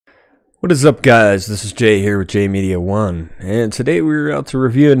What is up, guys? This is Jay here with Jaymediaone, and today we're out to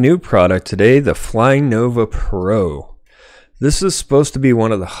review a new product today, the Flynova Pro. This is supposed to be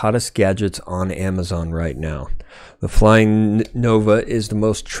one of the hottest gadgets on Amazon right now. The Flynova is the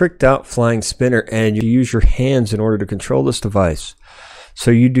most tricked out flying spinner, and you use your hands in order to control this device.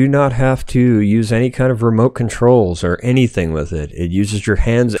 So you do not have to use any kind of remote controls or anything with it. It uses your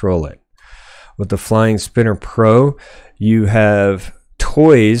hands to control it. With the Flying Spinner Pro, you have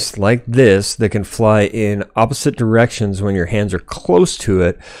toys like this that can fly in opposite directions when your hands are close to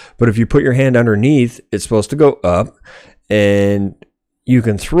it, but if you put your hand underneath, it's supposed to go up, and you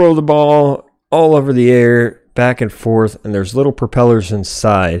can throw the ball all over the air, back and forth, and there's little propellers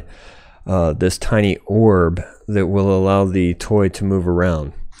inside this tiny orb that will allow the toy to move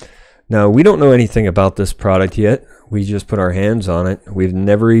around. Now, we don't know anything about this product yet. We just put our hands on it. We've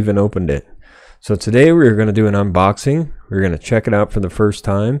never even opened it. So today we're going to do an unboxing. We're going to check it out for the first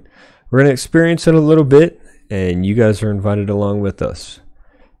time. We're going to experience it a little bit, and you guys are invited along with us.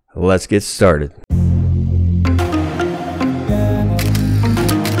 Let's get started.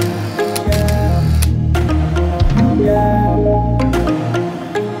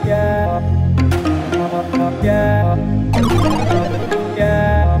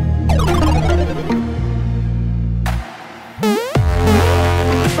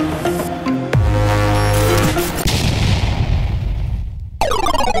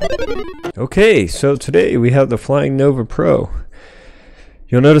 Okay, so today we have the Flynova Pro.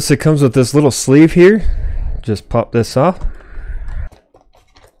 You'll notice it comes with this little sleeve here. Just pop this off.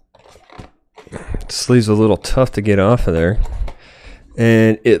 The sleeve's a little tough to get off of there.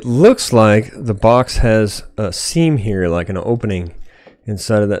 And it looks like the box has a seam here, like an opening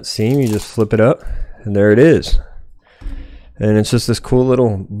inside of that seam. You just flip it up, and there it is. And it's just this cool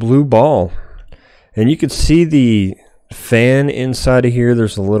little blue ball. And you can see the fan inside of here.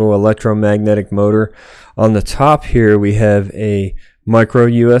 There's a little electromagnetic motor. On the top here we have a micro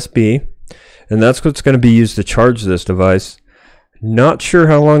USB, and that's what's going to be used to charge this device. Not sure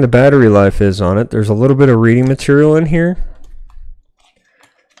how long the battery life is on it. There's a little bit of reading material in here.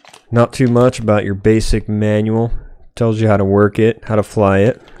 Not too much, about your basic manual. Tells you how to work it, how to fly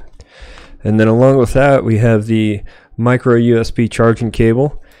it. And then along with that we have the micro USB charging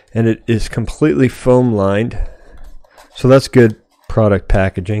cable, and it is completely foam lined. So that's good product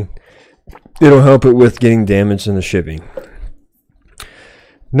packaging. It'll help it with getting damaged in the shipping.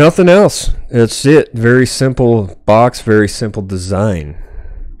 Nothing else. That's it. Very simple box, very simple design.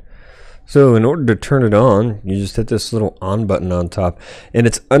 So in order to turn it on, you just hit this little on button on top, and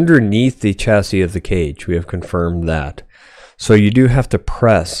it's underneath the chassis of the cage. We have confirmed that. So you do have to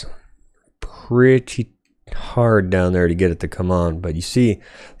press pretty hard down there to get it to come on, but you see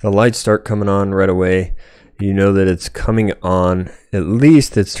the lights start coming on right away. You know that it's coming on, at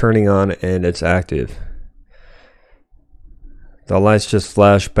least it's turning on and it's active. The lights just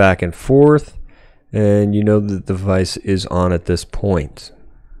flash back and forth, and you know that the device is on at this point.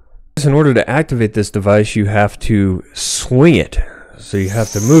 In order to activate this device, you have to swing it. So you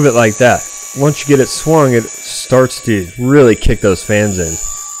have to move it like that. Once you get it swung, it starts to really kick those fans in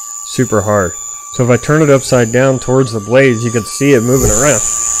super hard. So if I turn it upside down towards the blades, you can see it moving around.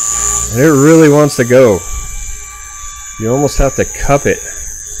 And it really wants to go. You almost have to cup it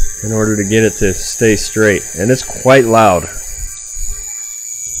in order to get it to stay straight, and it's quite loud.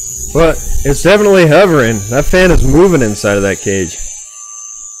 But it's definitely hovering. That fan is moving inside of that cage,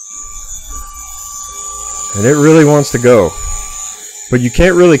 and it really wants to go. But you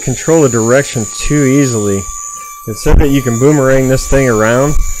can't really control the direction too easily. It said that you can boomerang this thing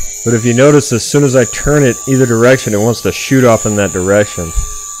around, but if you notice, as soon as I turn it either direction, it wants to shoot off in that direction.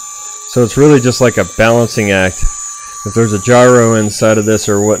 So it's really just like a balancing act. If there's a gyro inside of this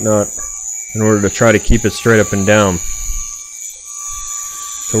or whatnot, in order to try to keep it straight up and down.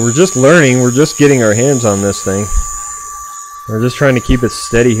 So we're just learning, we're just getting our hands on this thing. We're just trying to keep it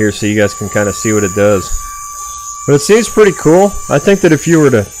steady here so you guys can kind of see what it does. But it seems pretty cool. I think that if you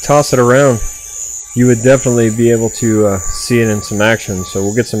were to toss it around, you would definitely be able to see it in some action. So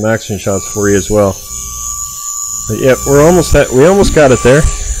we'll get some action shots for you as well. But yeah, we almost got it there,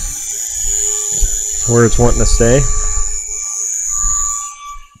 where it's wanting to stay.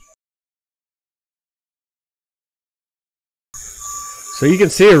 So you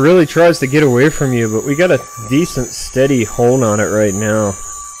can see it really tries to get away from you, but we got a decent steady hold on it right now.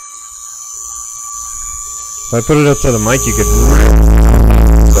 If I put it up to the mic, you could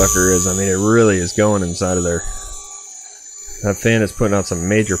really sucker is. I mean, it really is going inside of there. That fan is putting out some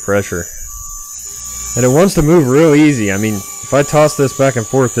major pressure. And it wants to move real easy. I mean, if I toss this back and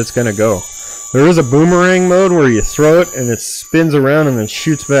forth, it's going to go. There is a boomerang mode where you throw it and it spins around and then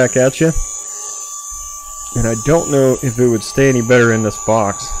shoots back at you. And I don't know if it would stay any better in this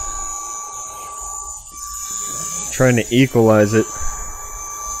box. Trying to equalize it.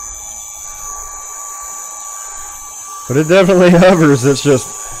 But it definitely hovers. It's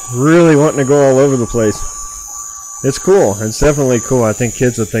just really wanting to go all over the place. It's cool. It's definitely cool. I think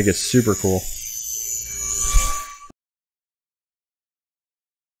kids would think it's super cool.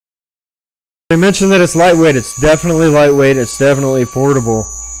 I mentioned that it's lightweight. It's definitely lightweight. It's definitely portable.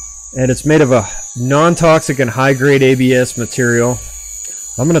 And it's made of a non-toxic and high-grade ABS material.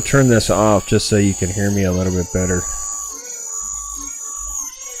 I'm going to turn this off just so you can hear me a little bit better.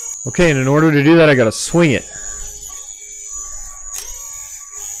 Okay, and in order to do that, I got to swing it.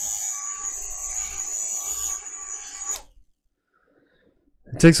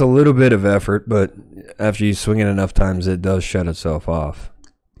 It takes a little bit of effort, but after you swing it enough times, it does shut itself off.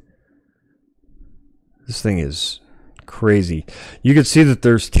 This thing is crazy. You can see that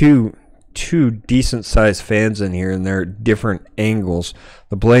there's two decent sized fans in here, and they're at different angles.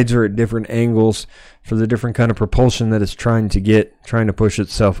 The blades are at different angles for the different kind of propulsion that it's trying to push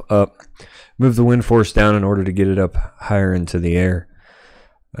itself up. Move the wind force down in order to get it up higher into the air.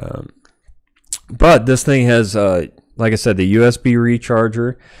 But this thing has, like I said, the USB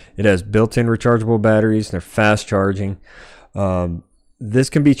recharger. It has built-in rechargeable batteries. They're fast charging.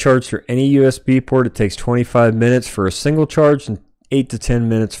 This can be charged through any USB port. It takes 25 minutes for a single charge and 8 to 10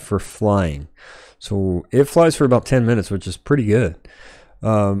 minutes for flying. So it flies for about 10 minutes, which is pretty good.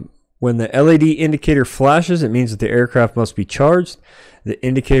 When the LED indicator flashes, it means that the aircraft must be charged. The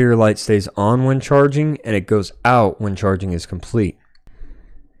indicator light stays on when charging, and it goes out when charging is complete.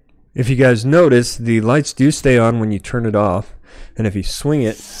 If you guys notice, the lights do stay on when you turn it off, and if you swing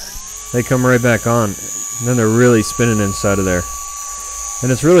it, they come right back on. And then they're really spinning inside of there.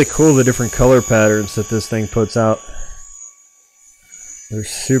 And it's really cool, the different color patterns that this thing puts out. They're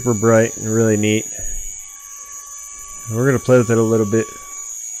super bright and really neat. And we're going to play with it a little bit.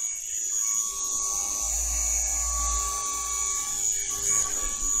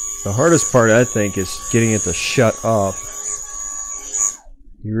 The hardest part, I think, is getting it to shut off.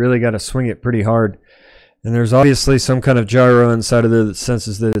 You really got to swing it pretty hard. And there's obviously some kind of gyro inside of there that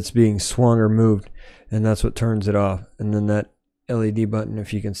senses that it's being swung or moved. And that's what turns it off. And then that LED button,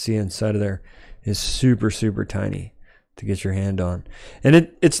 if you can see inside of there, is super tiny to get your hand on.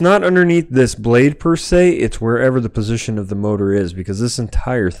 And it's not underneath this blade per se, it's wherever the position of the motor is, because this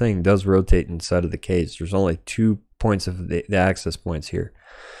entire thing does rotate inside of the cage. There's only 2 points of the access points here,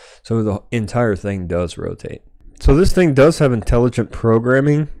 so the entire thing does rotate. So this thing does have intelligent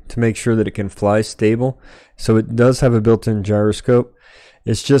programming to make sure that it can fly stable. So it does have a built-in gyroscope.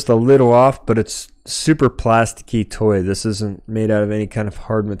 It's just a little off, but it's super plasticky toy. This isn't made out of any kind of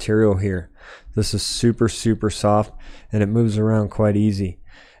hard material here. This is super soft, and it moves around quite easy.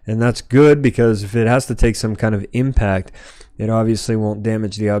 And that's good, because if it has to take some kind of impact, it obviously won't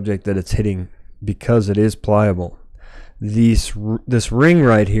damage the object that it's hitting, because it is pliable. This ring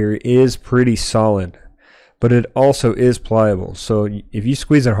right here is pretty solid, but it also is pliable. So if you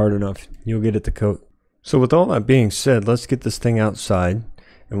squeeze it hard enough, you'll get it to coat. So with all that being said, let's get this thing outside,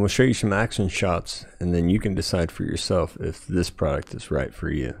 and we'll show you some action shots, and then you can decide for yourself if this product is right for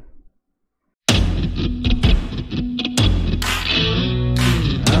you.